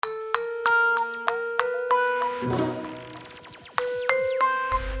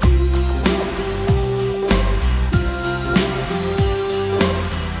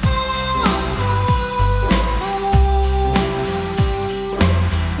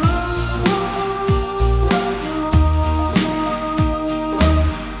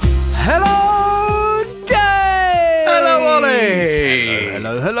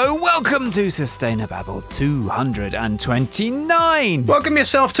Welcome to Sustainababble 229. Welcome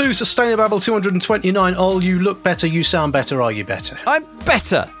yourself to Sustainababble 229. Oh, you look better, you sound better, are you better? I'm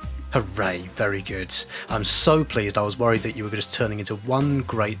better. Hooray, very good. I'm so pleased. I was worried that you were just turning into one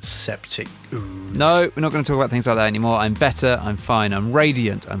great septic ooze. No, we're not going to talk about things like that anymore. I'm better, I'm fine, I'm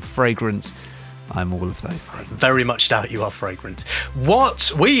radiant, I'm fragrant. I'm all of those things. Very much doubt you are fragrant. What?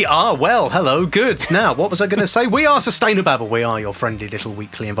 We are, well, hello, good. Now, what was I going to say? We are Sustainababble. We are your friendly little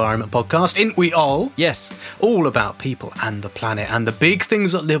weekly environment podcast, ain't we all? Yes. All about people and the planet and the big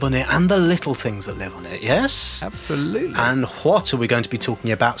things that live on it and the little things that live on it, yes? Absolutely. And what are we going to be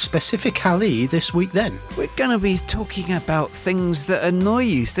talking about specifically this week then? We're going to be talking about things that annoy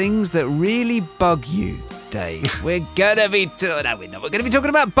you, things that really bug you, Dave. We're going to be we're going to be talking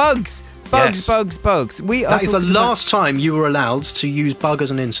about bugs. Bugs. That is the last time you were allowed to use bug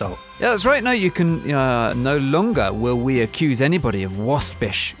as an insult. Yeah, that's right. No, you can. No longer will we accuse anybody of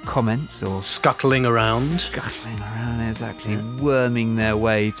waspish comments or scuttling around, exactly, worming their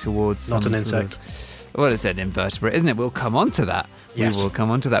way towards. Not an insect. Well, it's an invertebrate, isn't it? We'll come on to that. Yes. We will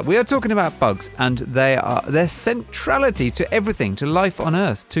come on to that. We are talking about bugs and their centrality to everything, to life on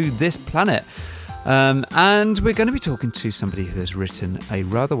Earth, to this planet. And we're going to be talking to somebody who has written a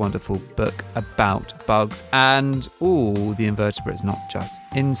rather wonderful book about bugs and all the invertebrates, not just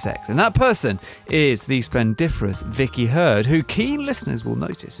insects. And that person is the splendiferous Vicky Hurd, who keen listeners will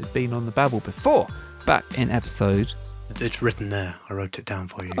notice has been on the Babble before, back in episode... It's written there. I wrote it down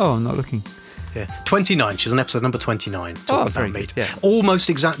for you. Oh, I'm not looking. Yeah, 29. She's on episode number 29. Oh, very good. Yeah. Almost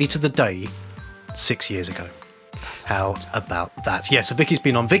exactly to the day, 6 years ago. How about that? Yeah, so Vicky's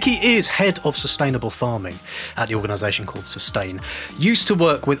been on. Vicky is head of sustainable farming at the organisation called Sustain. Used to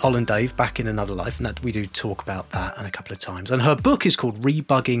work with Ol and Dave back in another life, and that we do talk about that and a couple of times. And her book is called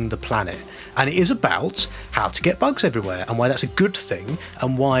Rebugging the Planet, and it is about how to get bugs everywhere and why that's a good thing,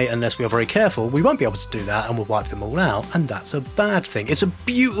 and why, unless we are very careful, we won't be able to do that and we'll wipe them all out, and that's a bad thing. It's a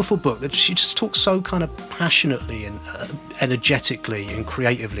beautiful book that she just talks so kind of passionately and energetically and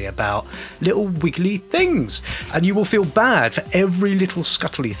creatively about little wiggly things, and you will feel bad for every little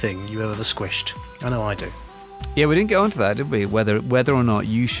scuttly thing you ever squished. I know I do. Yeah, we didn't get onto that, did we? Whether or not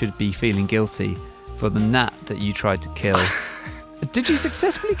you should be feeling guilty for the gnat that you tried to kill. Did you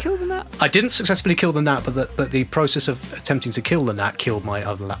successfully kill the gnat? I didn't successfully kill the gnat, but the process of attempting to kill the gnat killed my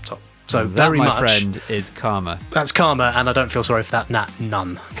other laptop. So that, very my much, friend, is karma. That's karma, and I don't feel sorry for that gnat,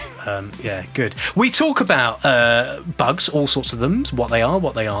 none. Yeah, good. We talk about bugs, all sorts of them, what they are,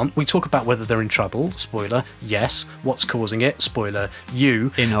 what they aren't. We talk about whether they're in trouble, spoiler, yes. What's causing it, spoiler,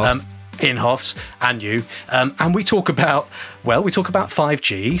 you. Inhoffs and you. And we talk about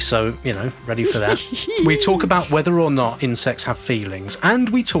 5G, so, ready for that. We talk about whether or not insects have feelings, and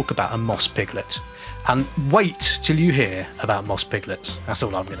we talk about a moss piglet. And wait till you hear about moss piglets. That's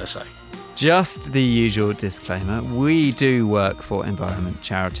all I'm going to say. Just the usual disclaimer. We do work for environment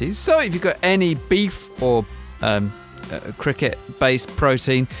charities. So if you've got any beef or cricket-based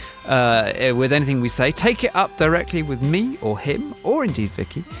protein with anything we say, take it up directly with me or him, or indeed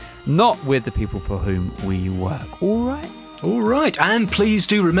Vicky, not with the people for whom we work. All right? All right, and please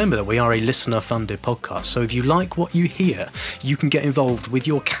do remember that we are a listener-funded podcast, so if you like what you hear, you can get involved with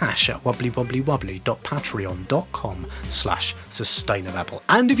your cash at wobblywobbly.patreon.com/sustainababble.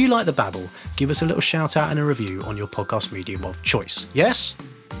 And if you like the babble, give us a little shout-out and a review on your podcast medium of choice. Yes?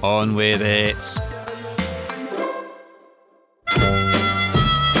 On with it.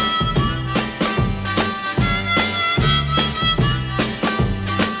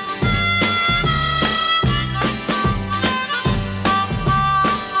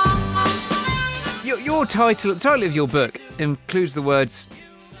 The title of your book includes the words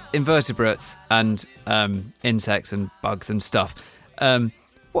invertebrates and insects and bugs and stuff.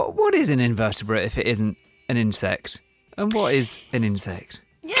 What is an invertebrate if it isn't an insect? And what is an insect?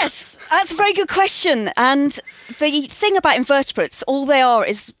 Yes, that's a very good question. And the thing about invertebrates, all they are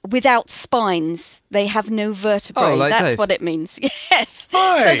is without spines. They have no vertebrae. Oh, like that's Dave. what it means. Yes.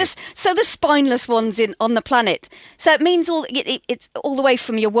 Hi. So the spineless ones on the planet. So it means it's all the way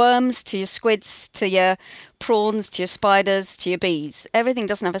from your worms to your squids to your prawns to your spiders to your bees. Everything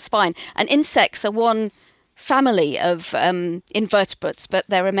doesn't have a spine. And insects are one family of invertebrates, but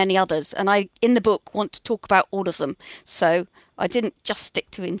there are many others. And I, in the book, want to talk about all of them. So I didn't just stick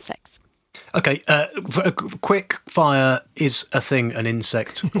to insects. Okay, for a quick fire is a thing an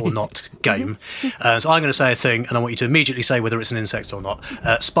insect or not game. So I'm going to say a thing, and I want you to immediately say whether it's an insect or not.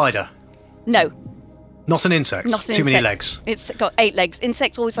 Spider. No. Not an insect. Not an Too insect. many legs. It's got 8 legs.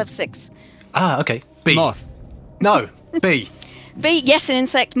 Insects always have 6. Ah, okay. Bee. Moth. No. Bee. Bee, yes, an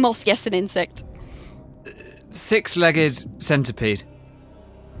insect. Moth, yes, an insect. 6-legged centipede.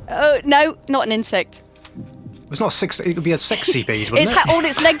 Oh, no, not an insect. It's not it could be a sexy bead, wouldn't it? All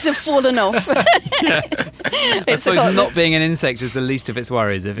its legs have fallen off. I suppose not being an insect is the least of its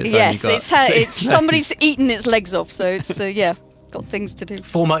worries if it's yes, only got it's somebody's eaten its legs off, so it's got things to do.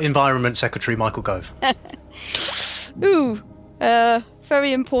 Former Environment Secretary Michael Gove. Ooh,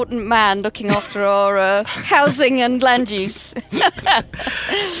 very important man looking after our housing and land use.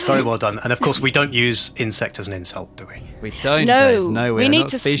 Very well done. And of course, we don't use insect as an insult, do we? We don't. No, Dave. No, we need not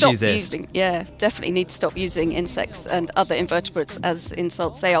to speciesist. stop using. Yeah, definitely need to stop using insects and other invertebrates as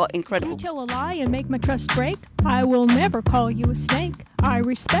insults. They are incredible. You tell a lie and make my trust break. I will never call you a snake. I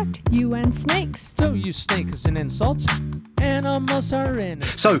respect you and snakes. Don't use snake as an insult. Animals are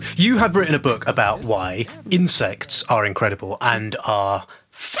innocent. So, you have written a book about why insects are incredible and are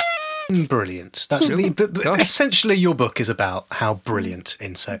brilliant. That's essentially your book is about how brilliant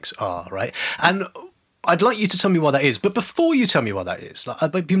insects are, right? And I'd like you to tell me why that is. But before you tell me why that is,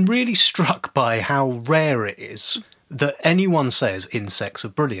 I've been really struck by how rare it is that anyone says insects are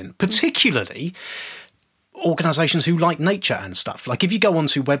brilliant, particularly organisations who like nature and stuff. Like if you go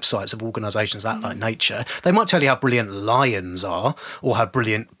onto websites of organisations that like nature, they might tell you how brilliant lions are or how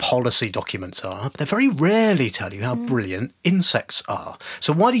brilliant policy documents are, but they very rarely tell you how brilliant insects are.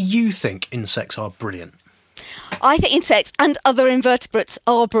 So why do you think insects are brilliant? I think insects and other invertebrates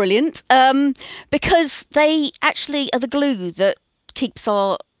are brilliant because they actually are the glue that keeps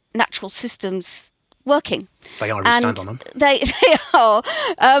our natural systems working. They are, we stand on them. They are.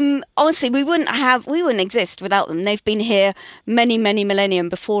 Honestly, we wouldn't exist without them. They've been here many, many millennium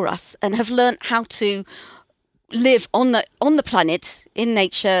before us and have learnt how to live on the planet in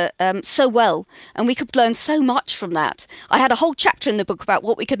nature so well, and we could learn so much from that. I had a whole chapter in the book about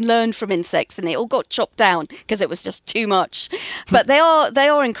what we could learn from insects, and it all got chopped down because it was just too much. But they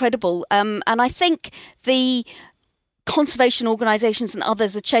are incredible, and I think the conservation organisations and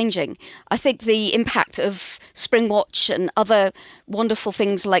others are changing. I think the impact of Springwatch and other wonderful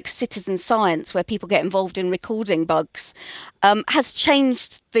things like Citizen Science, where people get involved in recording bugs, has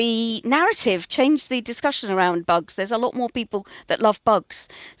changed the narrative, changed the discussion around bugs. There's a lot more people that love bugs.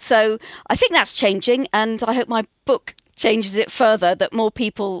 So I think that's changing, and I hope my book changes it further, that more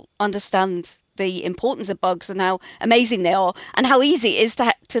people understand the importance of bugs and how amazing they are and how easy it is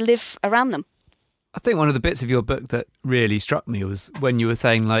to live around them. I think one of the bits of your book that really struck me was when you were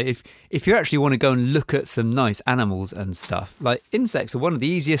saying, like, if you actually want to go and look at some nice animals and stuff, like insects are one of the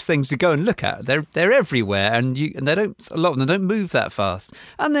easiest things to go and look at. They're everywhere, and they don't. A lot of them don't move that fast,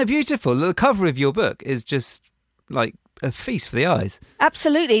 and they're beautiful. The cover of your book is just like a feast for the eyes.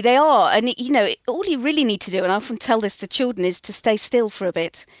 Absolutely, they are. And, all you really need to do, and I often tell this to children, is to stay still for a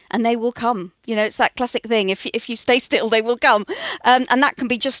bit and they will come. It's that classic thing. If you stay still, they will come. And that can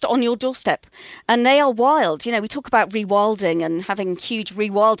be just on your doorstep. And they are wild. We talk about rewilding and having huge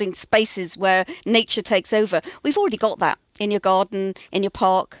rewilding spaces where nature takes over. We've already got that in your garden, in your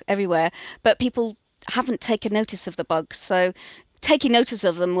park, everywhere. But people haven't taken notice of the bugs. So taking notice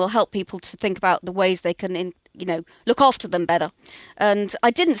of them will help people to think about the ways they can look after them better. And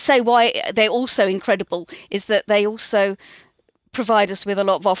I didn't say why they're also incredible is that they also provide us with a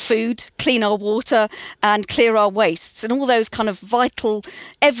lot of our food, clean our water and clear our wastes and all those kind of vital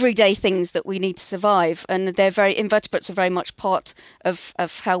everyday things that we need to survive. And invertebrates are very much part of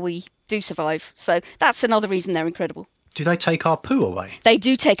how we do survive. So that's another reason they're incredible. Do they take our poo away? They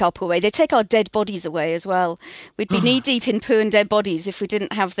do take our poo away. They take our dead bodies away as well. We'd be knee-deep in poo and dead bodies if we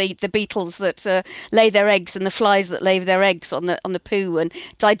didn't have the beetles that lay their eggs and the flies that lay their eggs on the poo and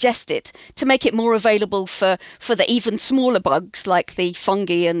digest it to make it more available for the even smaller bugs like the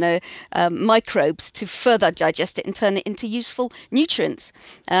fungi and the microbes to further digest it and turn it into useful nutrients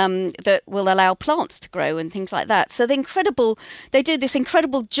that will allow plants to grow and things like that. So they do this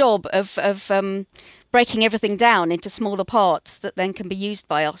incredible job of breaking everything down into smaller parts that then can be used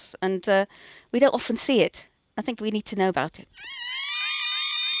by us. And we don't often see it. I think we need to know about it.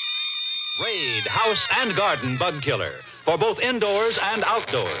 Raid House and Garden Bug Killer for both indoors and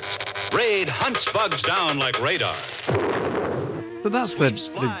outdoors. Raid hunts bugs down like radar. So that's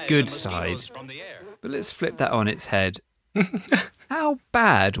the good side. But let's flip that on its head. How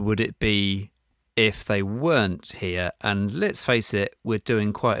bad would it be if they weren't here? And let's face it, we're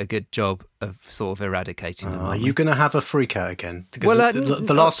doing quite a good job of sort of eradicating them. Are aren't you we? going to have a freak out again? Because Well,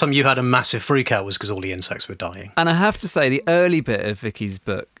 the last time you had a massive freak out was because all the insects were dying. And I have to say, the early bit of Vicky's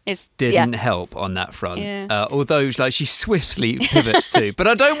book didn't help on that front. Yeah. Although, like, she swiftly pivots to. But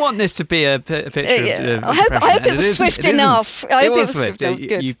I don't want this to be a picture of I hope it was swift enough. I hope it was swift enough.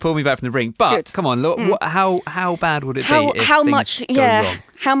 Good. You pulled me back from the brink. But Good. come on, look, how bad would it be if how things much? go Yeah. wrong?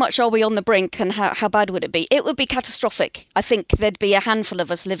 How much are we on the brink, and how bad would it be? It would be catastrophic. I think there'd be a handful of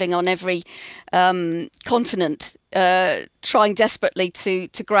us living on every continent, trying desperately to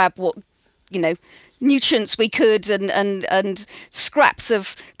grab what, nutrients we could and scraps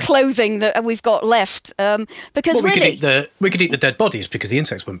of clothing that we've got left. Because we really, could eat the dead bodies because the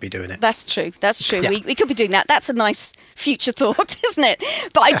insects wouldn't be doing it. That's true. Yeah. We could be doing that. That's a nice future thought, isn't it?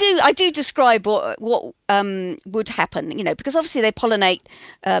 But I do describe what would happen, because obviously they pollinate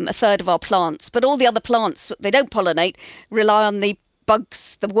a third of our plants, but all the other plants that they don't pollinate rely on the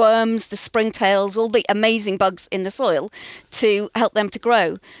bugs, the worms, the springtails, all the amazing bugs in the soil to help them to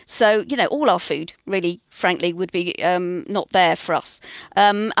grow. So, all our food really, frankly, would be not there for us.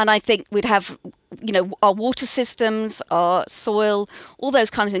 And I think we'd have, our water systems, our soil, all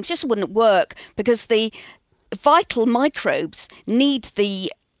those kind of things just wouldn't work because the vital microbes need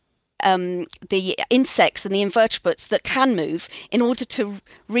the insects and the invertebrates that can move in order to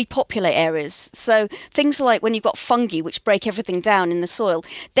repopulate areas. So things like when you've got fungi which break everything down in the soil,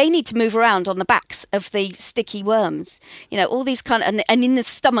 they need to move around on the backs of the sticky worms. All these and in the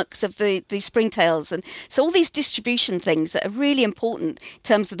stomachs of the springtails, and so all these distribution things that are really important in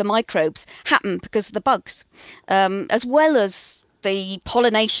terms of the microbes happen because of the bugs, as well as the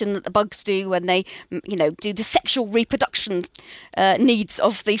pollination that the bugs do when they, do the sexual reproduction needs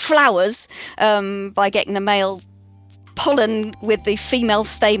of the flowers by getting the male pollen with the female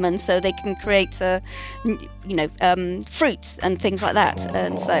stamen so they can create, fruits and things like that.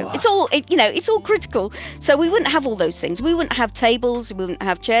 And so it's all critical. So we wouldn't have all those things. We wouldn't have tables. We wouldn't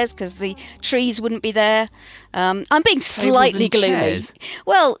have chairs because the trees wouldn't be there. I'm being slightly gloomy. Chairs?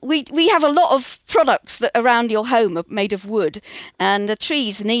 Well, we have a lot of products that around your home are made of wood, and the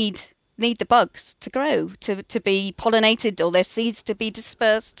trees need the bugs to grow, to be pollinated, or their seeds to be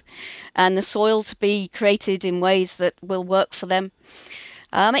dispersed, and the soil to be created in ways that will work for them.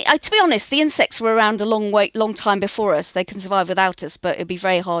 To be honest, the insects were around a long time before us. They can survive without us, but it'd be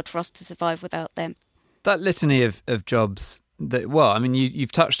very hard for us to survive without them. That litany of jobs that,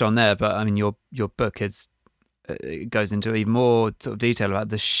 you've touched on there, but your book goes into even more sort of detail about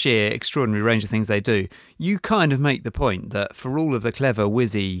the sheer extraordinary range of things they do. You kind of make the point that for all of the clever,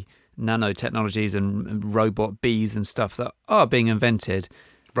 whizzy nanotechnologies and robot bees and stuff that are being invented.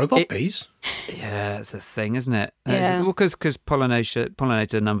 Robot bees? Yeah, it's a thing, isn't it? Yeah. Well, because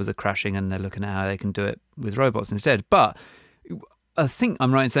pollinator numbers are crashing and they're looking at how they can do it with robots instead. But I think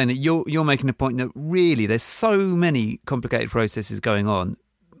I'm right in saying that you're making a point that really there's so many complicated processes going on,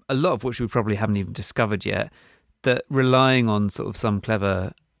 a lot of which we probably haven't even discovered yet, that relying on sort of some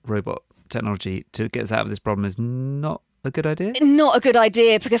clever robot technology to get us out of this problem is not a good idea? Not a good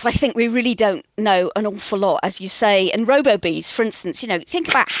idea, because I think we really don't know an awful lot, as you say. And robo-bees, for instance, think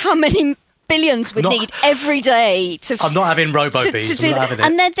about how many billions we need every day to... I'm not having robo-bees. I'm not having it.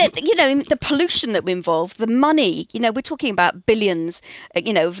 And then, the pollution that we involve, the money, we're talking about billions,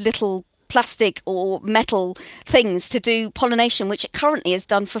 of little plastic or metal things to do pollination, which currently is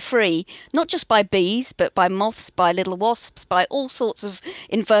done for free, not just by bees, but by moths, by little wasps, by all sorts of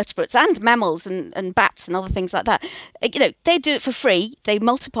invertebrates and mammals and bats and other things like that. They do it for free. They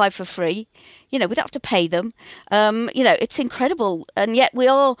multiply for free. We don't have to pay them. It's incredible. And yet we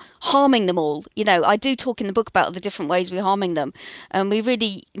are harming them all. I do talk in the book about the different ways we're harming them. And we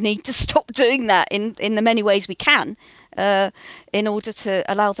really need to stop doing that in the many ways we can. In order to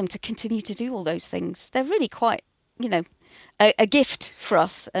allow them to continue to do all those things. They're really quite, a gift for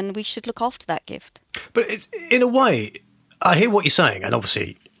us, and we should look after that gift. But it's, in a way, I hear what you're saying, and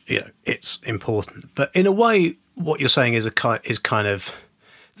obviously, it's important. But in a way, what you're saying is kind of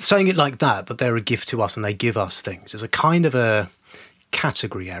saying it like that they're a gift to us and they give us things, is a kind of a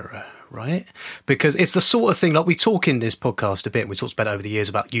category error, right? Because it's the sort of thing, like we talk in this podcast a bit, and we talked about it over the years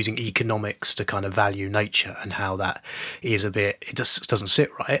about using economics to kind of value nature and how that is it just doesn't sit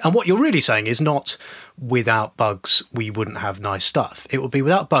right. And what you're really saying is not without bugs, we wouldn't have nice stuff. It would be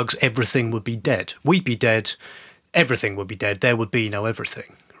without bugs, everything would be dead. We'd be dead. Everything would be dead. There would be no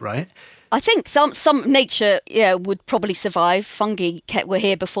everything, right? I think some nature would probably survive. Fungi were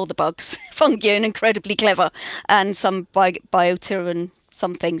here before the bugs. Fungi are incredibly clever, and some biota and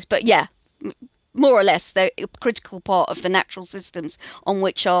some things. But more or less, they're a critical part of the natural systems on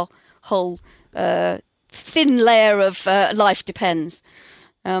which our whole thin layer of life depends.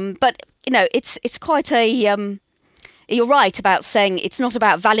 But it's quite a. You're right about saying it's not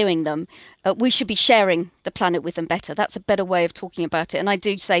about valuing them. We should be sharing the planet with them better. That's a better way of talking about it, and I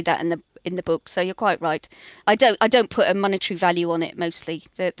do say that in the book. So you're quite right. I don't put a monetary value on it. Mostly,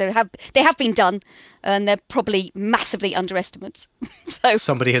 they have been done, and they're probably massively underestimates. So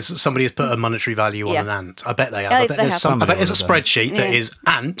somebody has put a monetary value on an ant. I bet they have. Yeah, I bet they have. I bet there's a spreadsheet that Yeah. is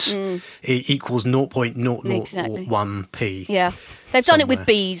ant equals 0.001p. Yeah. They've done it Somewhere. with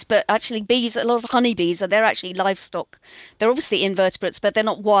bees, but actually bees, a lot of honeybees, they're actually livestock. They're obviously invertebrates, but they're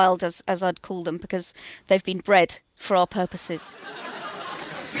not wild as I'd call them because they've been bred for our purposes.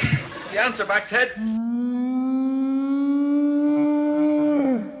 The ants are back, Ted.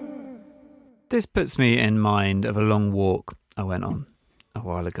 This puts me in mind of a long walk I went on a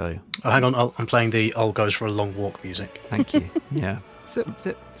while ago. Oh, hang on, I'm playing the "Old Goes for a Long Walk" music. Thank you. Yeah.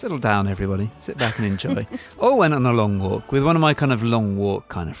 Settle down, everybody. Sit back and enjoy. All went on a long walk with one of my kind of long walk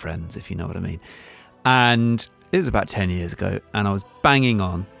kind of friends, if you know what I mean. And it was about 10 years ago, and I was banging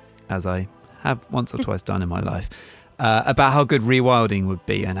on, as I have once or twice done in my life, about how good rewilding would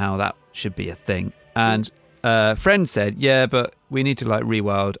be and how that should be a thing. And a friend said, yeah, but we need to like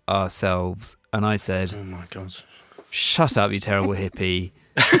rewild ourselves. And I said, Oh my God. shut up, you terrible hippie.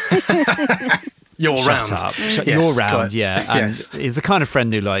 You're Shut round. up. Yes, You're round, correct. yeah. And Yes. he's the kind of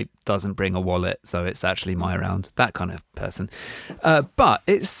friend who like doesn't bring a wallet, so it's actually my round. That kind of person. But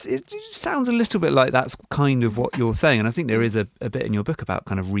it sounds a little bit like that's kind of what you're saying, and I think there is a bit in your book about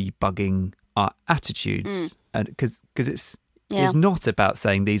kind of rebugging our attitudes, and because it's not about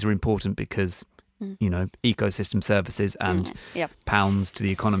saying these are important because ecosystem services and pounds to the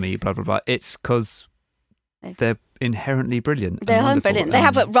economy, blah blah blah. It's because they're inherently brilliant. and They are wonderful. brilliant. They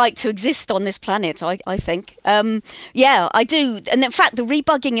have a right to exist on this planet, I think. Yeah, I do. And in fact, the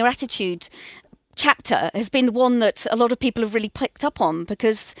rebugging your attitude chapter has been the one that a lot of people have really picked up on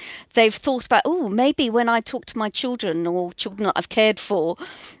because they've thought about, maybe when I talk to my children or children that I've cared for,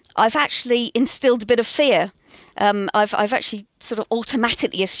 I've actually instilled a bit of fear. I've actually sort of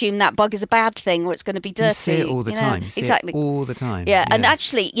automatically assumed that bug is a bad thing or it's going to be dirty. You see it all the time. You see exactly. it all the time. Yeah, and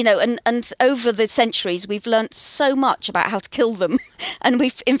actually, and over the centuries, we've learnt so much about how to kill them, and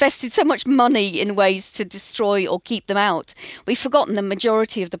we've invested so much money in ways to destroy or keep them out. We've forgotten the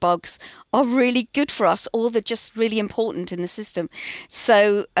majority of the bugs are really good for us, or they're just really important in the system.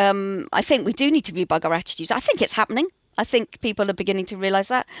 So I think we do need to rebug our attitudes. I think it's happening. I think people are beginning to realise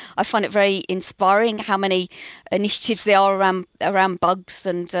that. I find it very inspiring how many initiatives there are around bugs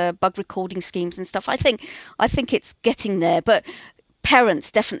and bug recording schemes and stuff. I think it's getting there, but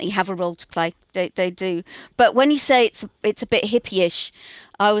parents definitely have a role to play. They do. But when you say it's a bit hippie-ish,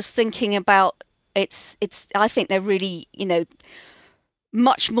 I was thinking about it's. I think they're really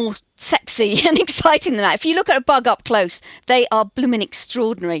much more sexy and exciting than that. If you look at a bug up close, they are blooming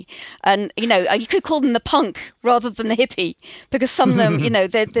extraordinary. And, you could call them the punk rather than the hippie because some of them,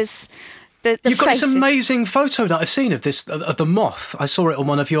 there's... You've got this face is- amazing photo that I've seen of the moth. I saw it on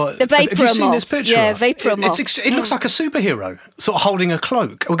one of your... The Have you Vapour seen this moth. picture? Yeah, Vapour moth. It looks like a superhero, sort of holding a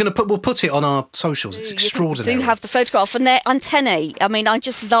cloak. We'll put it on our socials. It's extraordinary. You do have the photograph, and their antennae. I mean, I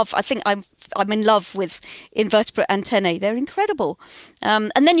just love. I think I'm in love with invertebrate antennae. They're incredible.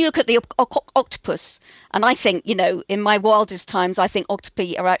 And then you look at the octopus, and I think in my wildest times, I think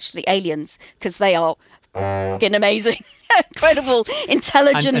octopi are actually aliens because they are fucking amazing, incredible,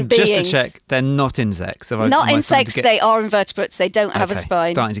 intelligent and beings. just to check, they're not insects. So Not insects. They are invertebrates. They don't have a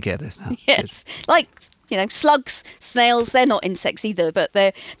spine. Starting to get this now. Yes, like slugs, snails. They're not insects either, but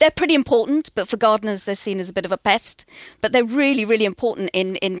they're pretty important. But for gardeners, they're seen as a bit of a pest. But they're really, really important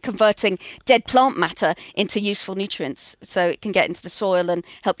in converting dead plant matter into useful nutrients, so it can get into the soil and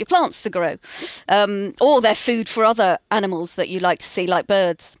help your plants to grow. Or they're food for other animals that you like to see, like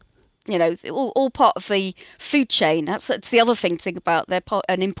birds. All part of the food chain. That's the other thing to think about. They're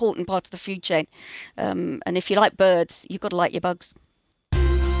an important part of the food chain. And if you like birds, you've got to like your bugs.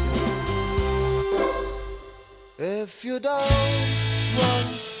 If you don't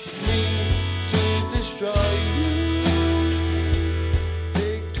want me to destroy you,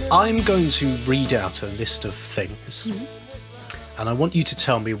 I'm going to read out a list of things, and I want you to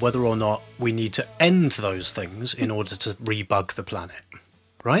tell me whether or not we need to end those things in order to rebug the planet.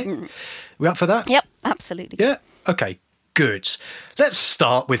 Right? We up for that? Yep, absolutely. Yeah? Okay, good. Let's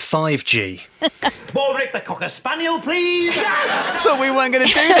start with 5G. Baldrick the Cocker Spaniel, please! I thought we weren't going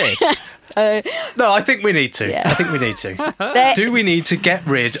to do this. No, I think we need to. Yeah. I think we need to. Do we need to get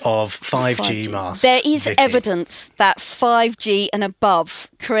rid of 5G masts? There is Vicky? evidence that 5G and above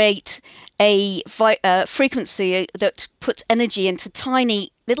create a frequency that puts energy into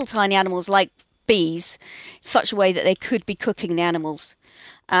little tiny animals like bees, such a way that they could be cooking the animals.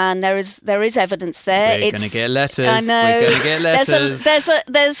 And there is evidence there. We're going to get letters. I know. We're going to get letters.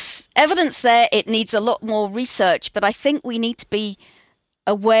 There's evidence there. It needs a lot more research, but I think we need to be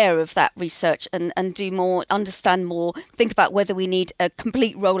aware of that research and do more, understand more, think about whether we need a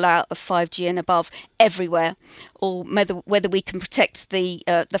complete rollout of 5G and above everywhere, or whether we can protect the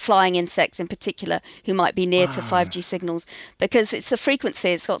flying insects in particular who might be near to 5G signals, because it's the frequency.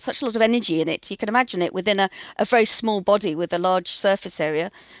 It's got such a lot of energy in it. You can imagine it within a very small body with a large surface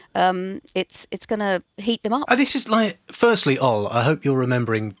area. It's going to heat them up. This is like, firstly, I hope you're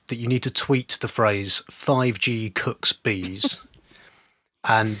remembering that you need to tweet the phrase 5G cooks bees.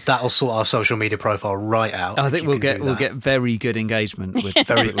 And that'll sort our social media profile right out. I think we'll get very good engagement with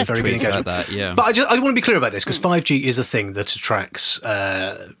very with good tweets engagement. like that. Yeah, but I want to be clear about this, because 5G is a thing that attracts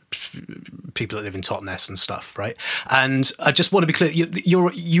people that live in Totnes and stuff, right? And I just want to be clear: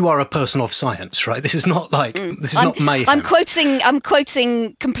 you are a person of science, right? This is not like this is not mayhem. I'm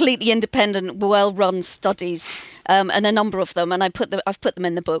quoting completely independent, well-run studies. And a number of them, and I've put them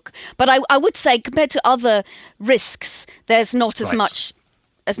in the book. But I would say, compared to other risks, there's not as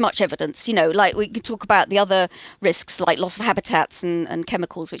much evidence. Like we could talk about the other risks, like loss of habitats and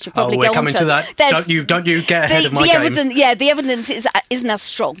chemicals, which are probably we're coming to that. Don't you get ahead of my game. The evidence isn't as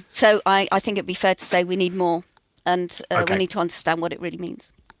strong. So I think it'd be fair to say we need more, and we need to understand what it really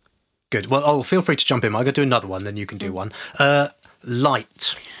means. Good. Well, feel free to jump in. I'm going to do another one, then you can do one.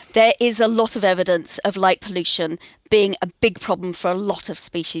 Light. There is a lot of evidence of light pollution being a big problem for a lot of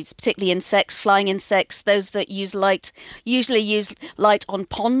species, particularly insects, flying insects. Those that use light usually use light on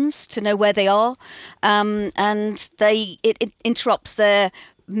ponds to know where they are, and it interrupts their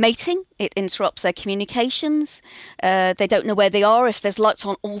mating, it interrupts their communications. They don't know where they are if there's lights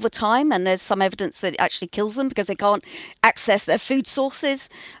on all the time, and there's some evidence that it actually kills them because they can't access their food sources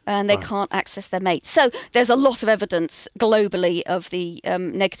and they can't access their mates. So there's a lot of evidence globally of the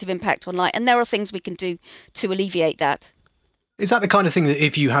negative impact on light, and there are things we can do to alleviate that. Is that the kind of thing that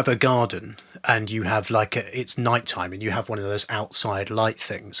if you have a garden and you have it's nighttime and you have one of those outside light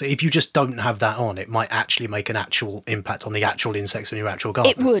things, if you just don't have that on, it might actually make an actual impact on the actual insects in your actual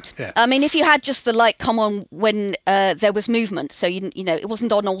garden? It would. Yeah. I mean, if you had just the light come on when there was movement, so it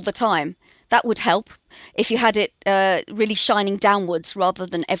wasn't on all the time, that would help. If you had it really shining downwards rather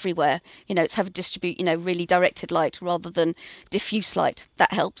than everywhere, it's have a distribute, really directed light rather than diffuse light,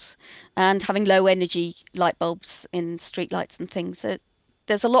 that helps. And having low energy light bulbs in street lights and things.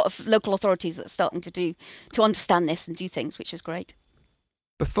 There's a lot of local authorities that are starting to understand this and do things, which is great.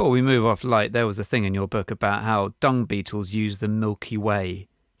 Before we move off light, there was a thing in your book about how dung beetles use the Milky Way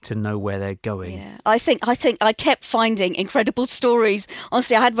to know where they're going. Yeah, I think I kept finding incredible stories.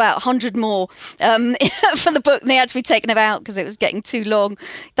 Honestly, I had about 100 more for the book, and they had to be taken out because it was getting too long.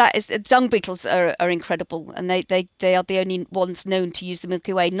 Dung beetles are incredible, and they are the only ones known to use the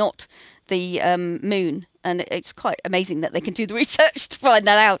Milky Way, not the moon. And it's quite amazing that they can do the research to find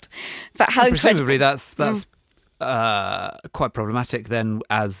that out. But how presumably that's quite problematic then,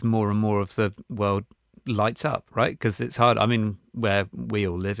 as more and more of the world lights up, right? Because it's hard. I mean, where we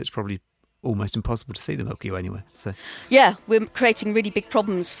all live, it's probably almost impossible to see the Milky Way anywhere. So yeah, we're creating really big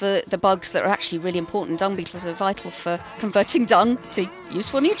problems for the bugs that are actually really important. Dung beetles are vital for converting dung to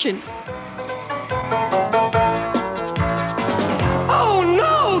useful nutrients. Oh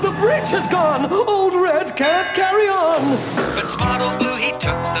no, the bridge has gone. Old Red can't carry on. But smart old Blue, he took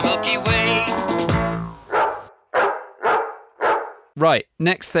the Milky Way. Right,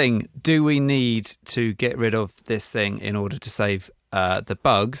 next thing, do we need to get rid of this thing in order to save the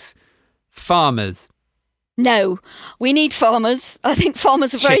bugs? Farmers. No, we need farmers. I think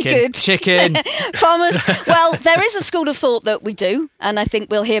farmers are very good. Chicken. Farmers, well, there is a school of thought that we do, and I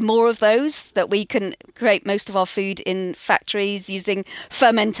think we'll hear more of those, that we can create most of our food in factories using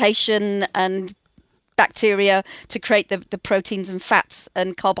fermentation and bacteria to create the proteins and fats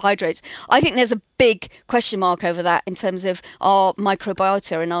and carbohydrates. I think there's a big question mark over that in terms of our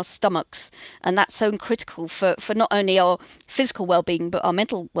microbiota in our stomachs, and that's so critical for not only our physical well-being but our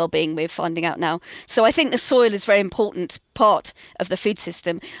mental well-being, we're finding out now. So I think the soil is a very important part of the food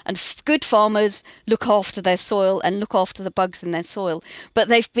system, and good farmers look after their soil and look after the bugs in their soil, but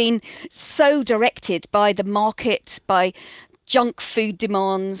they've been so directed by the market, by junk food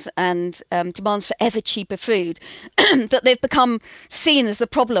demands and demands for ever cheaper food that they've become seen as the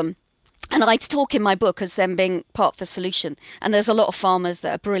problem. And I talk in my book as them being part of the solution. And there's a lot of farmers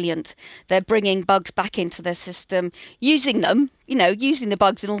that are brilliant. They're bringing bugs back into their system, using them, using the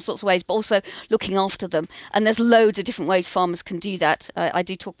bugs in all sorts of ways, but also looking after them. And there's loads of different ways farmers can do that. I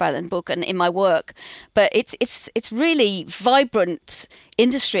do talk about it in the book and in my work. But it's really vibrant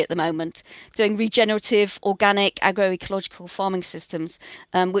industry at the moment, doing regenerative, organic, agroecological farming systems,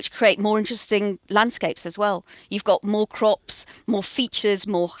 which create more interesting landscapes as well. You've got more crops, more features,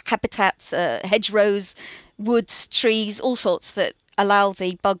 more habitats, hedgerows, woods, trees, all sorts that allow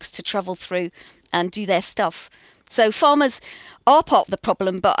the bugs to travel through and do their stuff. So farmers are part of the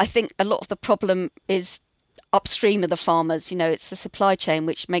problem, but I think a lot of the problem is upstream of the farmers. It's the supply chain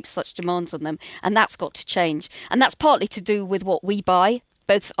which makes such demands on them, and that's got to change. And that's partly to do with what we buy,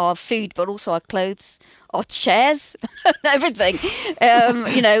 both our food, but also our clothes, our chairs, everything.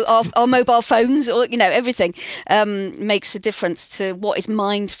 Our mobile phones, or everything makes a difference to what is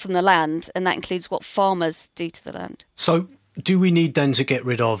mined from the land, and that includes what farmers do to the land. So, do we need then to get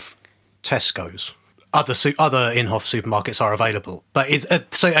rid of Tesco's? Other Inhofe supermarkets are available, but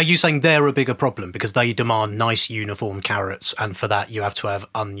so are you saying they're a bigger problem because they demand nice uniform carrots, and for that you have to have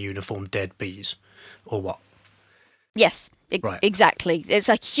ununiform dead bees, or what? Yes. Right. Exactly. It's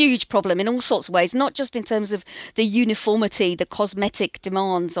a huge problem in all sorts of ways, not just in terms of the uniformity, the cosmetic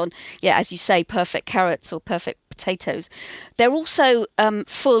demands on, as you say, perfect carrots or perfect potatoes. They're also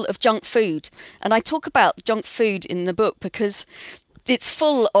full of junk food. And I talk about junk food in the book because it's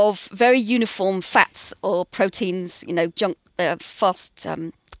full of very uniform fats or proteins, junk,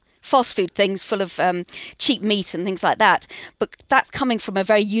 fast food things full of cheap meat and things like that. But that's coming from a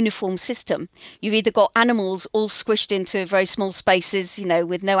very uniform system. You've either got animals all squished into very small spaces,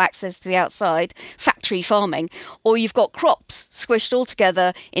 with no access to the outside, factory farming, or you've got crops squished all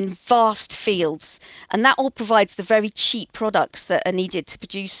together in vast fields. And that all provides the very cheap products that are needed to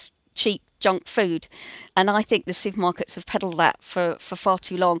produce cheap junk food. And I think the supermarkets have peddled that for far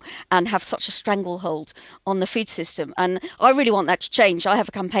too long and have such a stranglehold on the food system. And I really want that to change. I have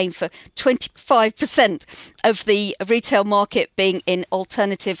a campaign for 25% of the retail market being in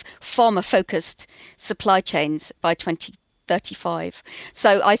alternative farmer-focused supply chains by 2035.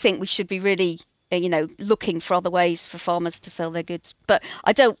 So I think we should be really looking for other ways for farmers to sell their goods. But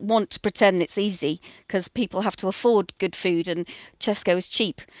I don't want to pretend it's easy, because people have to afford good food, and Tesco is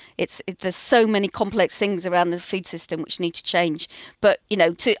cheap. There's so many complex things around the food system which need to change. But,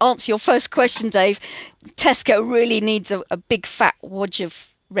 to answer your first question, Dave, Tesco really needs a big fat wodge of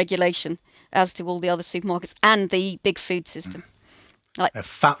regulation, as do all the other supermarkets and the big food system. Like a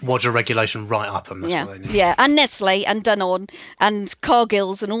fat wodge of regulation right up them. Yeah, and Nestle and Danone and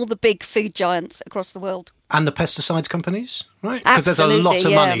Cargill's and all the big food giants across the world. And the pesticides companies, right? Because there's a lot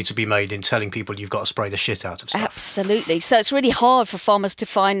of money to be made in telling people you've got to spray the shit out of stuff. Absolutely. So it's really hard for farmers to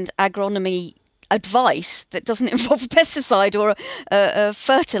find agronomy advice that doesn't involve a pesticide or a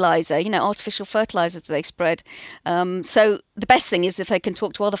fertiliser, artificial fertilisers they spread. So the best thing is if they can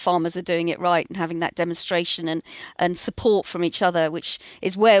talk to other farmers who are doing it right and having that demonstration and support from each other, which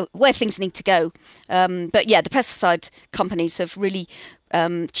is where things need to go. But the pesticide companies have really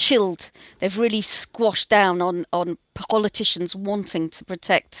chilled. They've really squashed down on politicians wanting to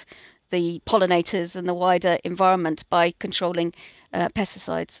protect the pollinators and the wider environment by controlling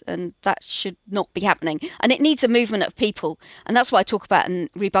pesticides, and that should not be happening. And it needs a movement of people, and that's what I talk about in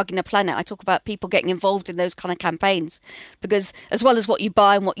Rebugging the Planet. I talk about people getting involved in those kind of campaigns, because as well as what you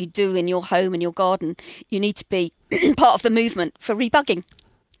buy and what you do in your home and your garden, you need to be part of the movement for rebugging.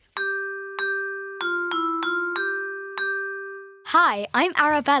 Hi, I'm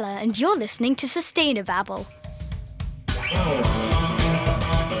Arabella, and you're listening to Sustainababble.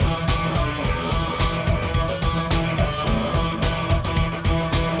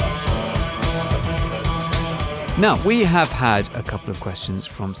 Now, we have had a couple of questions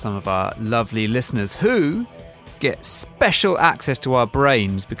from some of our lovely listeners who get special access to our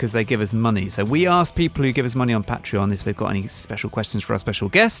brains because they give us money. So we ask people who give us money on Patreon if they've got any special questions for our special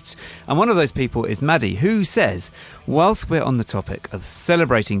guests. And one of those people is Maddie, who says, whilst we're on the topic of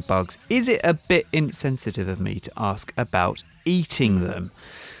celebrating bugs, is it a bit insensitive of me to ask about eating them?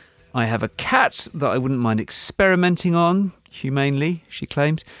 I have a cat that I wouldn't mind experimenting on, humanely, she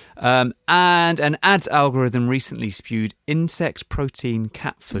claims. And an ads algorithm recently spewed insect protein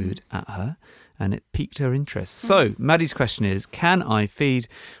cat food at her, and it piqued her interest. So, Maddie's question is, can I feed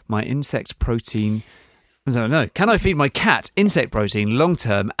my insect protein... Can I feed my cat insect protein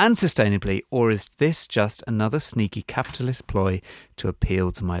long-term and sustainably, or is this just another sneaky capitalist ploy to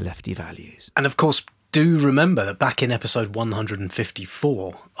appeal to my lefty values? And of course, do remember that back in episode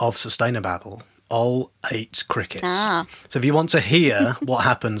 154 of Sustainababble, Ol ate crickets. Ah. So if you want to hear what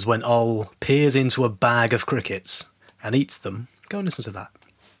happens when Ol peers into a bag of crickets and eats them, go and listen to that.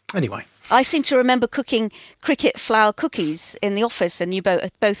 Anyway. I seem to remember cooking cricket flour cookies in the office, and you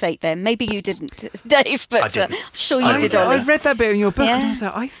both ate them. Maybe you didn't, Dave, but I didn't. I'm sure you did. I read that bit in your book, Yeah. and I was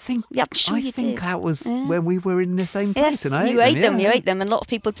like, I think that was when we were in the same place. Yes, and I you ate ate them. them. You ate them, and a lot of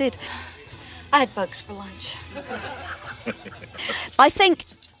people did. I had bugs for lunch. I think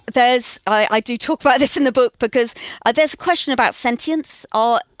I do talk about this in the book because there's a question about sentience.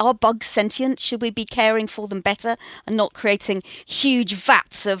 Are bugs sentient? Should we be caring for them better and not creating huge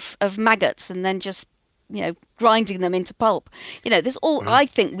vats of maggots and then just, grinding them into pulp? There's all. I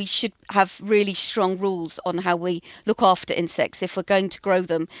think we should have really strong rules on how we look after insects if we're going to grow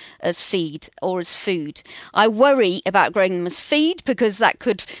them as feed or as food. I worry about growing them as feed because that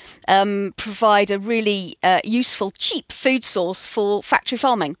could provide a really useful, cheap food source for factory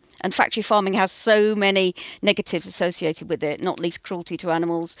farming. And factory farming has so many negatives associated with it, not least cruelty to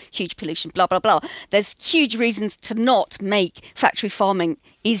animals, huge pollution, blah, blah, blah. There's huge reasons to not make factory farming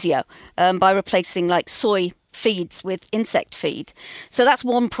easier by replacing like soy feeds with insect feed. So that's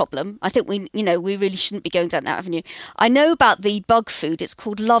one problem. I think we really shouldn't be going down that avenue. I know about the bug food. It's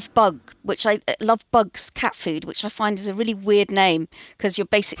called Love Bug, which I Love Bug's cat food, which I find is a really weird name because you're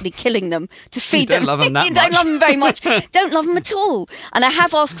basically killing them to feed them. You don't love them that You much. don't love them very much. Don't love them at all. And I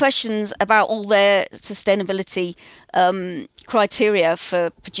have asked questions about all their sustainability criteria for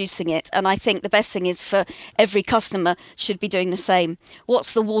producing it, and I think the best thing is for every customer should be doing the same.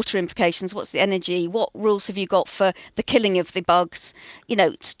 What's the water implications? What's the energy? What rules have you got for the killing of the bugs?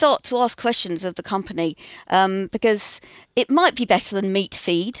 Start to ask questions of the company because it might be better than meat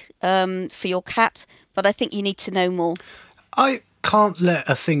feed for your cat, but I think you need to know more. I can't let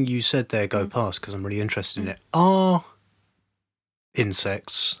a thing you said there go past because I'm really interested in it. Are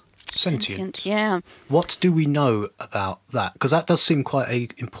insects sentient? Yeah. What do we know about that? Because that does seem quite an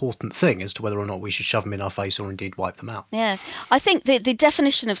important thing as to whether or not we should shove them in our face or indeed wipe them out. Yeah, I think the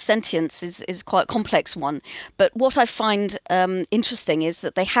definition of sentience is quite a complex one. But what I find interesting is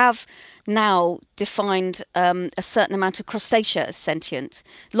that they have now defined a certain amount of crustacea as sentient,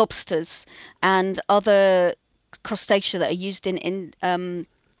 lobsters and other crustacea that are used in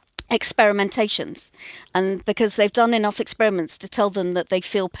experimentations, and because they've done enough experiments to tell them that they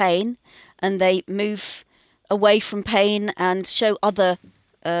feel pain and they move away from pain and show other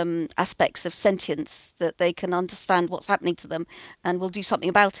aspects of sentience, that they can understand what's happening to them and will do something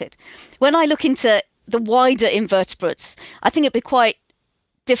about it. When I look into the wider invertebrates, I think it'd be quite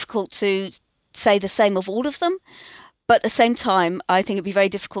difficult to say the same of all of them. But at the same time, I think it'd be very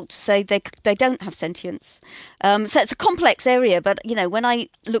difficult to say they don't have sentience. So it's a complex area. But, when I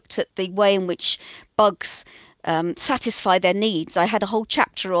looked at the way in which bugs satisfy their needs, I had a whole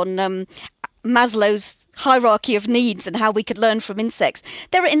chapter on Maslow's hierarchy of needs and how we could learn from insects.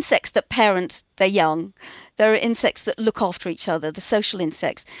 There are insects that parent their young. There are insects that look after each other, the social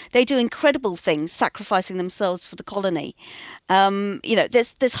insects. They do incredible things, sacrificing themselves for the colony.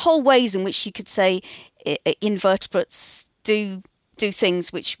 There's whole ways in which you could say invertebrates do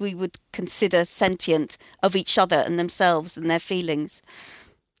things which we would consider sentient of each other and themselves and their feelings.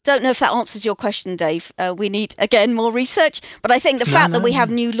 Don't know if that answers your question, Dave. We need, again, more research. But I think the fact that we have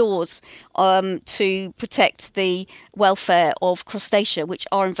new laws to protect the welfare of crustacea, which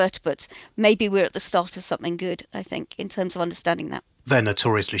are invertebrates, maybe we're at the start of something good, I think, in terms of understanding that. They're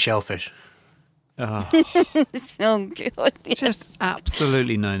notoriously shellfish. Oh, oh God. Yes. Just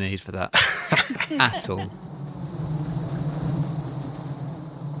absolutely no need for that at all.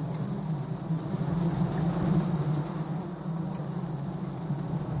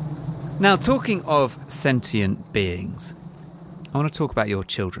 Now, talking of sentient beings, I want to talk about your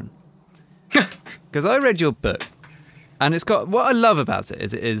children. Because I read your book, and it's got, what I love about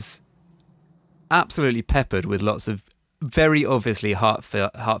it is absolutely peppered with lots of very obviously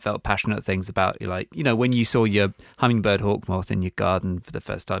heartfelt, passionate things about, when you saw your hummingbird hawk moth in your garden for the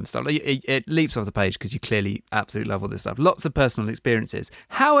first time. Stuff. It leaps off the page because you clearly absolutely love all this stuff. Lots of personal experiences.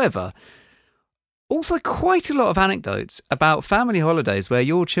 However, also quite a lot of anecdotes about family holidays where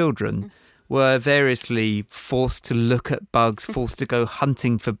your children were variously forced to look at bugs, forced to go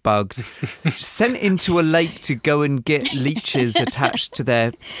hunting for bugs, sent into a lake to go and get leeches attached to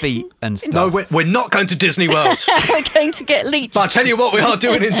their feet and stuff. No, we're not going to Disney World. We're going to get leech. But I'll tell you what we are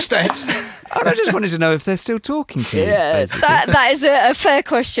doing instead. And I just wanted to know if they're still talking to you. Yeah, basically. that is a fair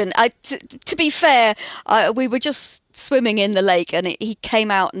question. To be fair, we were just swimming in the lake, and he came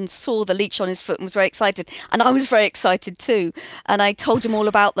out and saw the leech on his foot and was very excited, and I was very excited too, and I told him all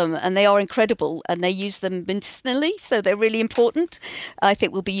about them, and they are incredible, and they use them medicinally, so they're really important. I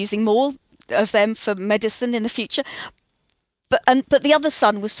think we'll be using more of them for medicine in the future. But the other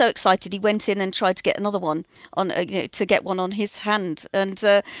son was so excited he went in and tried to get another one to get one on his hand, and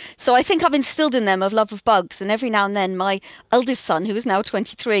so I think I've instilled in them a love of bugs. And every now and then, my eldest son, who is now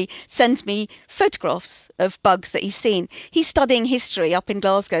 23, sends me photographs of bugs that he's seen. He's studying history up in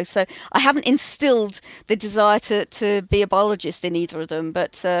Glasgow, so I haven't instilled the desire to be a biologist in either of them,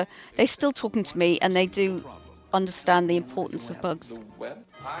 but they're still talking to me, and they do understand the importance of bugs.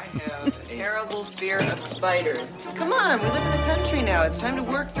 I have a terrible fear of spiders. Come on, we live in the country now. It's time to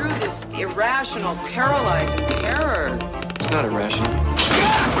work through this irrational, paralyzing terror. It's not irrational.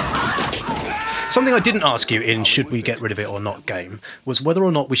 Something I didn't ask you in Should We Get Rid of It or Not game was whether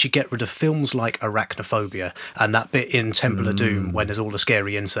or not we should get rid of films like Arachnophobia and that bit in Temple of Doom when there's all the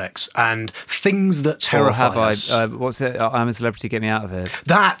scary insects and things that terrify us. What's it? I'm a Celebrity, Get Me Out of Here.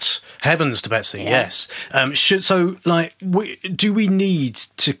 That, heavens to Betsy, yes. Do we need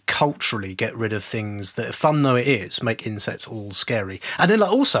to culturally get rid of things that, fun though it is, make insects all scary? And then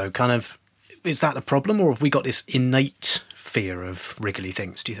also kind of, is that a problem, or have we got this innate fear of wriggly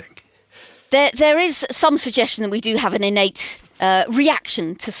things, do you think? There is some suggestion that we do have an innate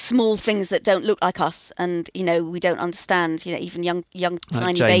reaction to small things that don't look like us, and we don't understand. Even young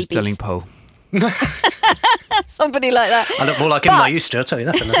tiny James babies. Delingpole. Somebody like that. I look more like him than I used to, I'll tell you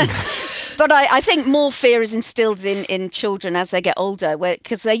that. But I think more fear is instilled in children as they get older,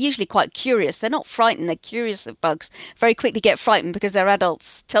 because they're usually quite curious. They're not frightened, they're curious of bugs. Very quickly get frightened because their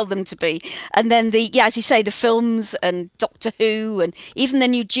adults tell them to be. And then as you say, the films and Doctor Who and even the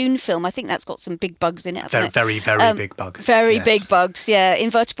new Dune film, I think that's got some big bugs in it, hasn't it? Very, very big bug. Very big bugs, yeah.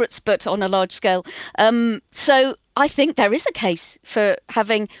 Invertebrates, but on a large scale. So I think there is a case for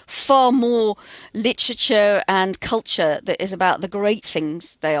having far more literature and culture that is about the great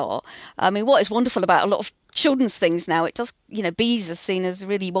things they are. I mean, what is wonderful about a lot of children's things now, it does, bees are seen as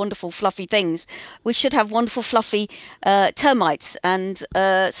really wonderful, fluffy things. We should have wonderful, fluffy termites and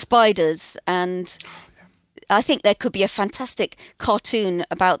spiders, and I think there could be a fantastic cartoon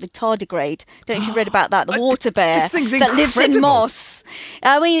about the tardigrade. Don't know if you read about that, the water bear This thing's that lives in incredible. moss.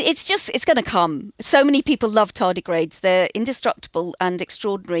 I mean, it's going to come. So many people love tardigrades. They're indestructible and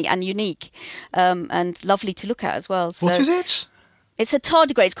extraordinary and unique, and lovely to look at as well. So What is it? It's a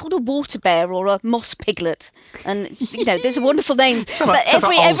tardigrade. It's called a water bear or a moss piglet, and there's a wonderful names. Sounds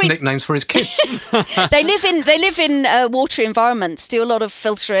like Ol's nicknames for his kids. They live in watery environments, do a lot of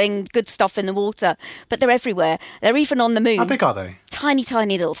filtering, good stuff in the water, but they're everywhere. They're even on the moon. How big are they? Tiny,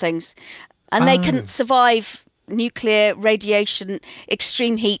 tiny little things, and they can survive nuclear radiation,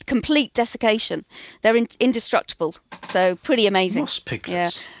 extreme heat, complete desiccation. They're indestructible. So pretty amazing. Moss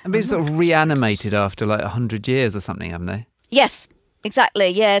piglets. Yeah. And been sort of reanimated after 100 years or something, haven't they? Yes. Exactly,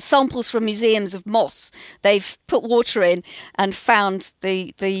 yeah. Samples from museums of moss. They've put water in and found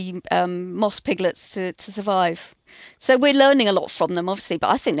the moss piglets to survive. So we're learning a lot from them, obviously, but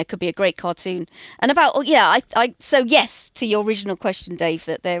I think there could be a great cartoon. And so yes, to your original question, Dave,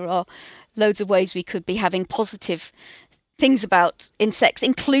 that there are loads of ways we could be having positive things about insects,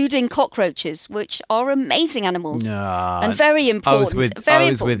 including cockroaches, which are amazing animals and very important. I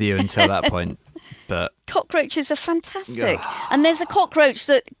was with you until that point. But cockroaches are fantastic. And there's a cockroach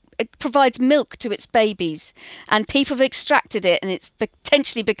that provides milk to its babies, and people have extracted it, and it's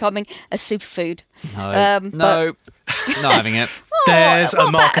potentially becoming a superfood. No, not having it. There's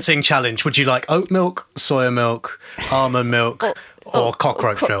a marketing challenge. Would you like oat milk, soya milk, almond milk, or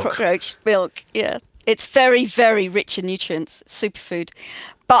cockroach milk? Cockroach milk, yeah. It's very, very rich in nutrients, superfood.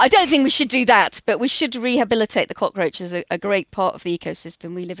 But I don't think we should do that, but we should rehabilitate the cockroach as a great part of the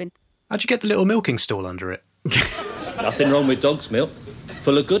ecosystem we live in. How'd you get the little milking stool under it? Nothing wrong with dog's milk.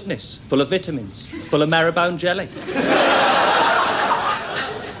 Full of goodness, full of vitamins, full of marrowbone jelly.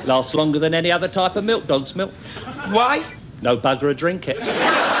 Lasts longer than any other type of milk, dog's milk. Why? No bugger would drink it.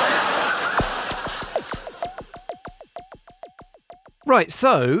 Right,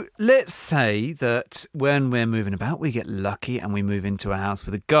 so let's say that when we're moving about, we get lucky and we move into a house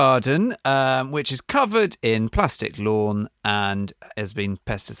with a garden, which is covered in plastic lawn and has been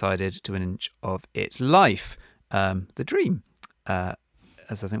pesticided to an inch of its life. The dream,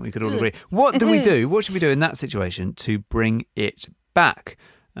 as I think we could all agree. What do we do? What should we do in that situation to bring it back?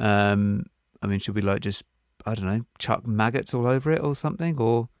 I mean, should we chuck maggots all over it or something,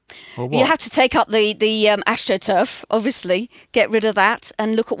 or what? You have to take up the astroturf, obviously, get rid of that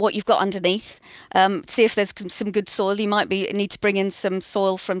and look at what you've got underneath. See if there's some good soil. You might need to bring in some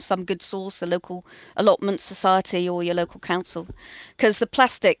soil from some good source, a local allotment society or your local council, because the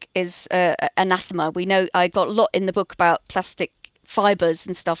plastic is anathema. We know I got a lot in the book about plastic fibres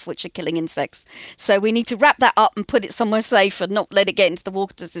and stuff which are killing insects. So we need to wrap that up and put it somewhere safe and not let it get into the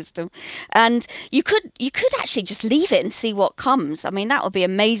water system. And you could actually just leave it and see what comes. I mean, that would be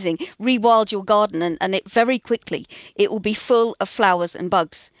amazing. Rewild your garden and it very quickly, it will be full of flowers and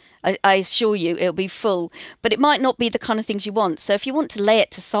bugs. I assure you it'll be full, but it might not be the kind of things you want. So if you want to lay it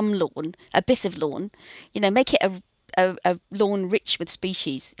to some lawn, a bit of lawn, make it a lawn rich with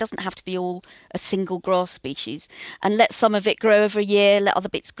species. It doesn't have to be all a single grass species, and let some of it grow over a year, let other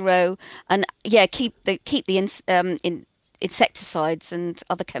bits grow, and keep the insecticides and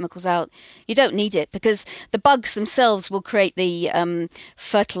other chemicals out. You don't need it because the bugs themselves will create the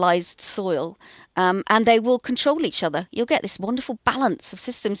fertilized soil. And they will control each other. You'll get this wonderful balance of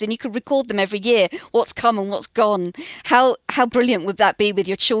systems, and you could record them every year, what's come and what's gone. How brilliant would that be with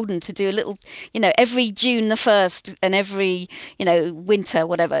your children to do a little, every June the 1st and every, winter,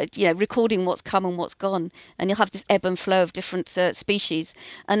 whatever, recording what's come and what's gone. And you'll have this ebb and flow of different species.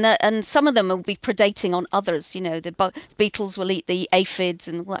 And some of them will be predating on others. The beetles will eat the aphids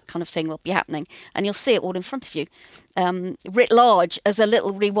and all that kind of thing will be happening. And you'll see it all in front of you. Writ large as a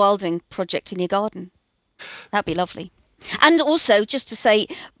little rewilding project in your garden. That'd be lovely. And also, just to say,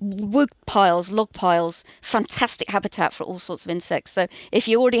 wood piles, log piles, fantastic habitat for all sorts of insects. So if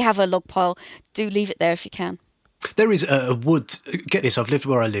you already have a log pile, do leave it there if you can. There is a wood, get this, I've lived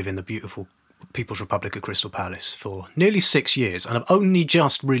where I live in the beautiful People's Republic of Crystal Palace for nearly 6 years, and I've only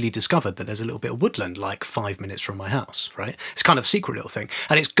just really discovered that there's a little bit of woodland like 5 minutes from my house, right? It's kind of a secret little thing.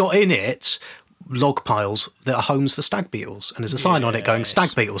 And it's got in it log piles that are homes for stag beetles, and there's a sign on it going,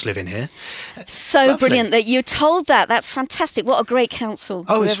 stag beetles live in here. So lovely. Brilliant that you told that. That's fantastic. What a great council.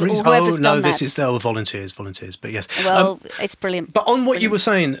 This is the volunteers, but yes. Well, it's brilliant. But on what you were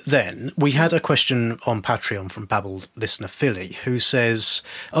saying then, we had a question on Patreon from Babble listener Philly, who says,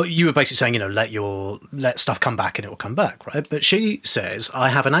 you were basically saying, let stuff come back and it will come back, right? But she says, I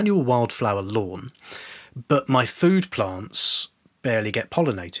have an annual wildflower lawn, but my food plants barely get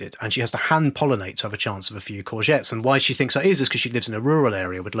pollinated, and she has to hand pollinate to have a chance of a few courgettes. And why she thinks that is because she lives in a rural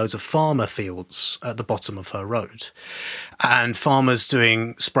area with loads of farmer fields at the bottom of her road, and farmers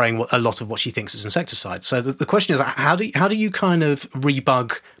spraying a lot of what she thinks is insecticides. So the question is, how do you kind of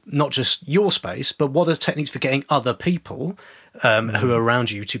rebug not just your space, but what are techniques for getting other people who are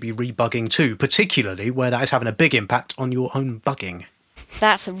around you to be rebugging too, particularly where that is having a big impact on your own bugging?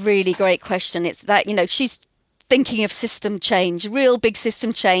 That's a really great question. It's that, she's thinking of system change, real big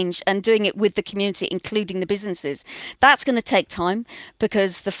system change, and doing it with the community, including the businesses. That's going to take time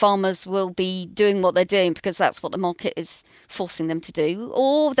because the farmers will be doing what they're doing because that's what the market is forcing them to do,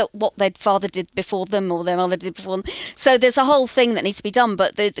 or what their father did before them or their mother did before them. So there's a whole thing that needs to be done,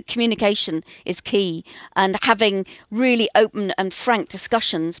 but the communication is key, and having really open and frank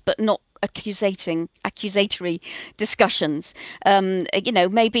discussions, but not accusatory discussions.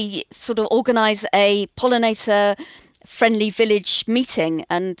 Maybe sort of organise a pollinator friendly village meeting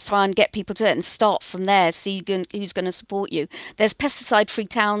and try and get people to it and start from there, see who's going to support you. There's pesticide-free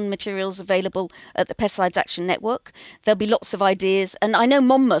town materials available at the Pesticides Action Network. There'll be lots of ideas. And I know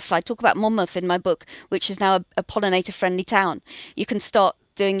Monmouth, I talk about Monmouth in my book, which is now a pollinator-friendly town. You can start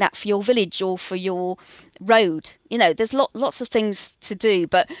doing that for your village or for your road. There's lots of things to do,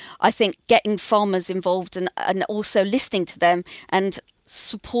 but I think getting farmers involved and also listening to them and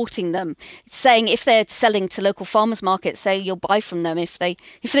supporting them, saying if they're selling to local farmers markets, say you'll buy from them if they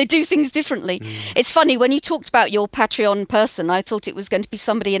do things differently. It's funny, when you talked about your Patreon person, I thought it was going to be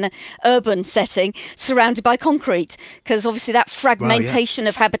somebody in an urban setting surrounded by concrete, because obviously that fragmentation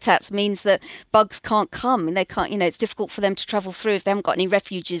of habitats means that bugs can't come, and they can't, it's difficult for them to travel through if they haven't got any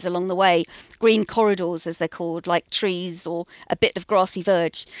refuges along the way, green corridors as they're called, like trees or a bit of grassy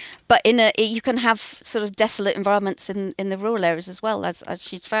verge. But you can have sort of desolate environments in the rural areas as well, as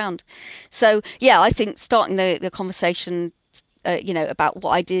she's found. So I think starting the conversation, about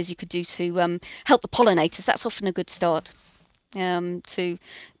what ideas you could do to help the pollinators, that's often a good start to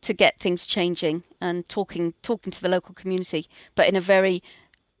get things changing and talking to the local community, but in a very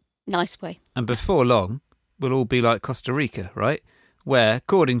nice way. And before long, we'll all be like Costa Rica, right? Where,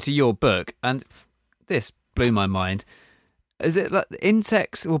 according to your book, and this blew my mind, is it like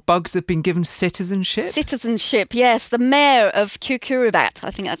insects or bugs that have been given citizenship? Citizenship, yes. The mayor of Curicuribat, I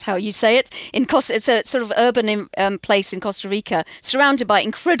think that's how you say it. It's a sort of urban place in Costa Rica, surrounded by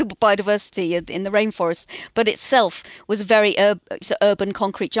incredible biodiversity in the rainforest, but itself was a very urban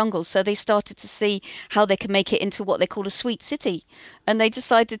concrete jungle. So they started to see how they can make it into what they call a sweet city. And they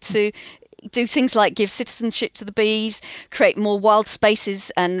decided to do things like give citizenship to the bees, create more wild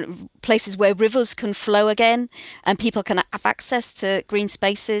spaces and places where rivers can flow again and people can have access to green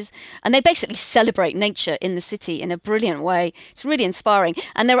spaces. And they basically celebrate nature in the city in a brilliant way. It's really inspiring.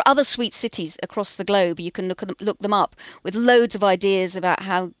 And there are other sweet cities across the globe. You can look them up with loads of ideas about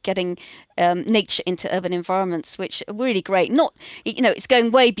how getting nature into urban environments, which are really great. Not, it's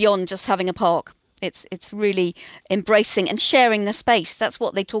going way beyond just having a park. It's really embracing and sharing the space. That's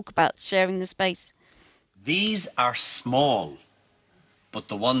what they talk about, sharing the space. These are small, but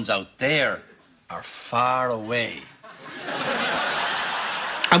the ones out there are far away.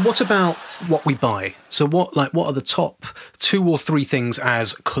 And what about what we buy? So what are the top 2 or 3 things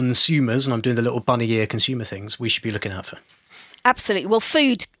as consumers, and I'm doing the little bunny ear consumer things, we should be looking out for? Absolutely. Well,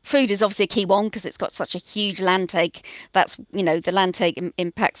 food is obviously a key one because it's got such a huge land take. That's, the land take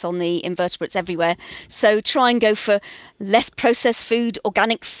impacts on the invertebrates everywhere. So try and go for less processed food,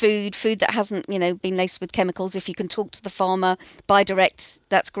 organic food that hasn't, been laced with chemicals. If you can talk to the farmer, buy direct,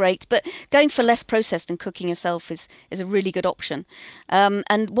 that's great. But going for less processed and cooking yourself is a really good option.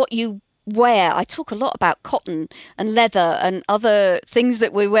 And what you wear, I talk a lot about cotton and leather and other things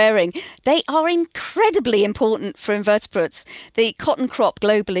that we're wearing. They are incredibly important for invertebrates. The cotton crop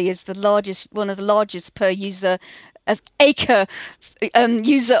globally is one of the largest per acre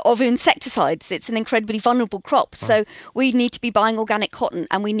user of insecticides. It's an incredibly vulnerable crop. So we need to be buying organic cotton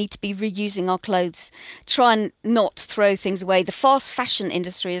and we need to be reusing our clothes. Try and not throw things away. The fast fashion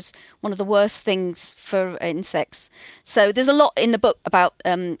industry is one of the worst things for insects. So there's a lot in the book about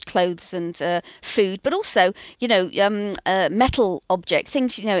clothes and food, but also, metal object,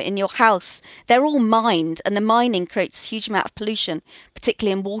 things, in your house, they're all mined, and the mining creates a huge amount of pollution,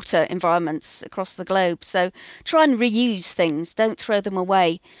 particularly in water environments across the globe. So try and reuse things. Don't throw them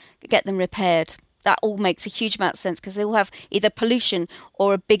away. Get them repaired. That all makes a huge amount of sense because they all have either pollution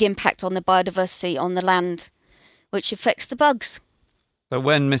or a big impact on the biodiversity on the land, which affects the bugs. So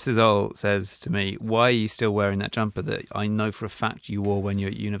when Mrs. Oll says to me, why are you still wearing that jumper that I know for a fact you wore when you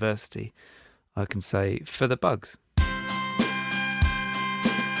were at university, I can say, for the bugs.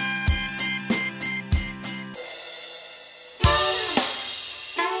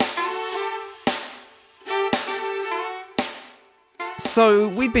 So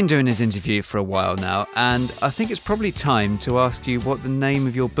we've been doing this interview for a while now, and I think it's probably time to ask you what the name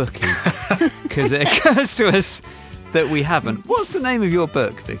of your book is, because it occurs to us that we haven't. What's the name of your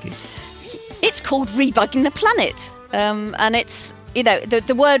book, Vicky? It's called Rebugging the Planet, and it's,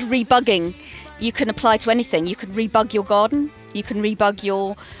 the word rebugging you can apply to anything. You can rebug your garden, you can rebug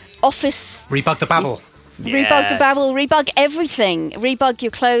your office. Rebug the babble. Rebug the babble, rebug everything. Rebug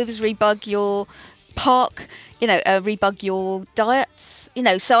your clothes, rebug your park, rebug your diets.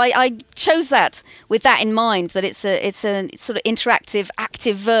 So I chose that with that in mind, that it's a sort of interactive,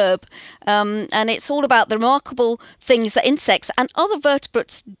 active verb, and it's all about the remarkable things that insects and other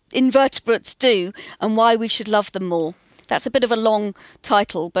invertebrates do, and why we should love them more. That's a bit of a long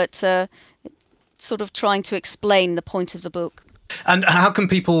title, but sort of trying to explain the point of the book. And how can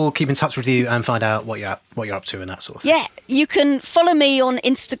people keep in touch with you and find out what you're up to and that sort of thing? Yeah, you can follow me on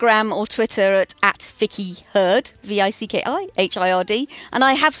Instagram or Twitter at Vicky Hird, VICKIHIRD, and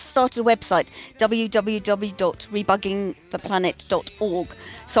I have started a website, www.rebuggingtheplanet.org.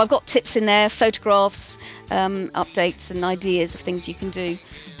 So I've got tips in there, photographs, updates and ideas of things you can do.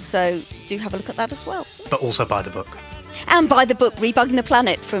 So do have a look at that as well. But also buy the book. And buy the book, Rebugging the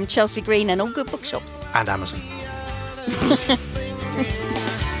Planet, from Chelsea Green and all good bookshops. And Amazon.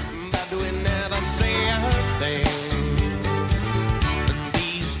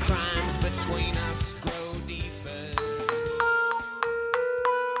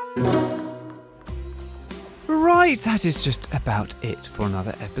 Right, that is just about it for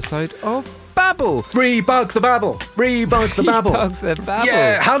another episode of Babble. Rebug the babble. Rebug the babble. Rebug the babble.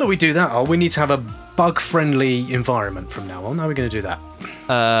 Yeah, how do we do that? Oh, we need to have a bug-friendly environment from now on. How are we going to do that?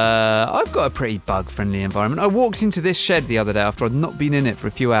 I've got a pretty bug-friendly environment. I walked into this shed the other day after I'd not been in it for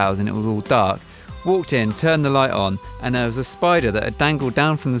a few hours and it was all dark. Walked in, turned the light on, and there was a spider that had dangled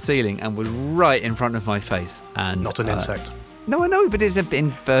down from the ceiling and was right in front of my face. And not an insect. No, I know, but it's an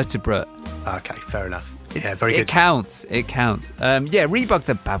invertebrate. Okay, fair enough. Yeah, very good. It counts. Rebug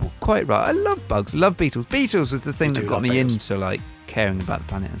the babble. Quite right. I love bugs. Love beetles. Beetles was the thing that got me into caring about the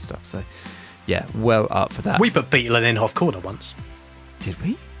planet and stuff. So, yeah, well up for that. We put beetle in Inhofe Corner once. Did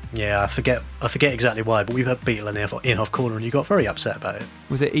we? Yeah, I forget exactly why, but we put beetle in Inhofe Corner, and you got very upset about it.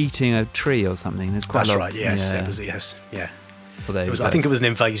 Was it eating a tree or something? That's right. Yes, it was. Yes, yeah. Well, there you go. I think it was an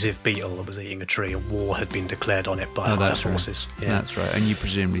invasive beetle that was eating a tree. A war had been declared on it by higher forces. Right. Yeah. That's right. And you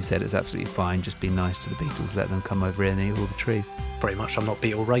presumably said it's absolutely fine. Just be nice to the beetles. Let them come over here and eat all the trees. Pretty much. I'm not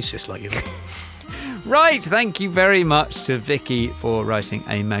beetle racist like you. Right, thank you very much to Vicky for writing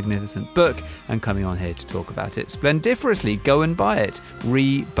a magnificent book and coming on here to talk about it splendiferously. Go and buy it,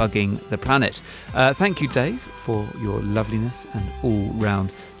 Rebugging the Planet. Thank you, Dave, for your loveliness and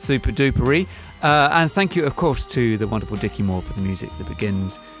all-round super-dupery. And thank you, of course, to the wonderful Dickie Moore for the music that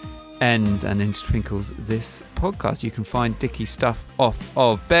begins, ends and intertwinkles this podcast. You can find Dickie's stuff off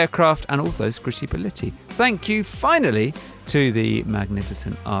of Bearcraft and also Squishy Politti. Thank you, finally, to the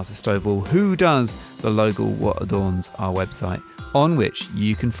magnificent Arthur Stovall, who does the logo what adorns our website, on which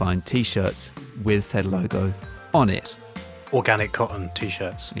you can find T-shirts with said logo on it. Organic cotton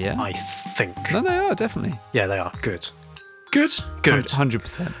T-shirts. Yeah. I think. No, they are, definitely. Yeah, they are. Good. Good.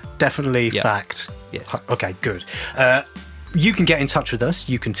 100%. Definitely fact. Yes. Okay, good. You can get in touch with us.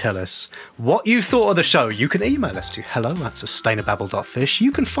 You can tell us what you thought of the show. You can email us to hello@sustainababble.fish.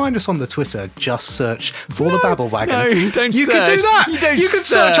 You can find us on the Twitter. Just search for the Babble Wagon. No, don't you search. can do that. You can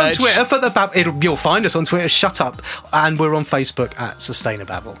search on Twitter for the Babble. You'll find us on Twitter. Shut up. And we're on Facebook at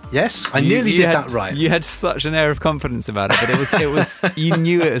Sustainababble. Yes, I nearly did that right. You had such an air of confidence about it, but it was. You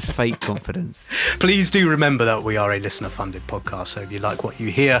knew it was fake confidence. Please do remember that we are a listener-funded podcast. So if you like what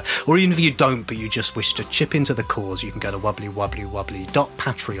you hear, or even if you don't, but you just wish to chip into the cause, you can go to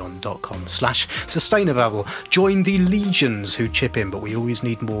wobbly.patreon.com/sustainababble. Join the legions who chip in, but we always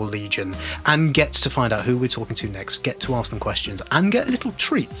need more legion, and get to find out who we're talking to next, get to ask them questions, and get little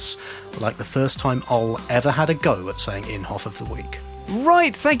treats, like the first time Ol ever had a go at saying Inhofe of the Week.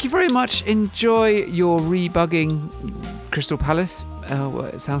 Right, thank you very much. Enjoy your rebugging Crystal Palace.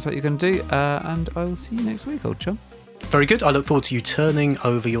 What it sounds like you're going to do, and I will see you next week, old chum. Very good. I look forward to you turning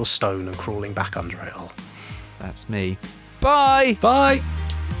over your stone and crawling back under it, Ol. That's me. Bye. Bye.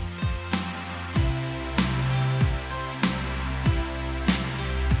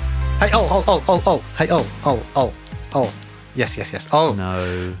 Hey, oh. Hey, oh. Yes. Oh.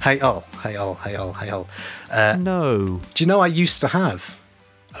 No. Hey, oh. No. Do you know I used to have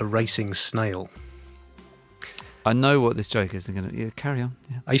a racing snail? I know what this joke is. Carry on.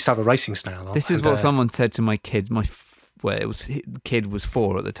 Yeah. I used to have a racing snail. This is what someone said to my kid. The kid was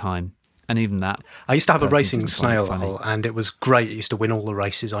 4 at the time. And even that. I used to have a racing snail, and it was great. It used to win all the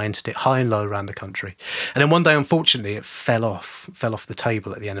races. I entered it high and low around the country. And then one day, unfortunately, it fell off the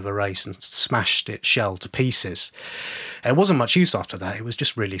table at the end of a race and smashed its shell to pieces. And it wasn't much use after that. It was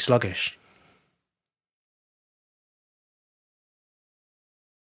just really sluggish.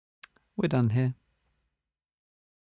 We're done here.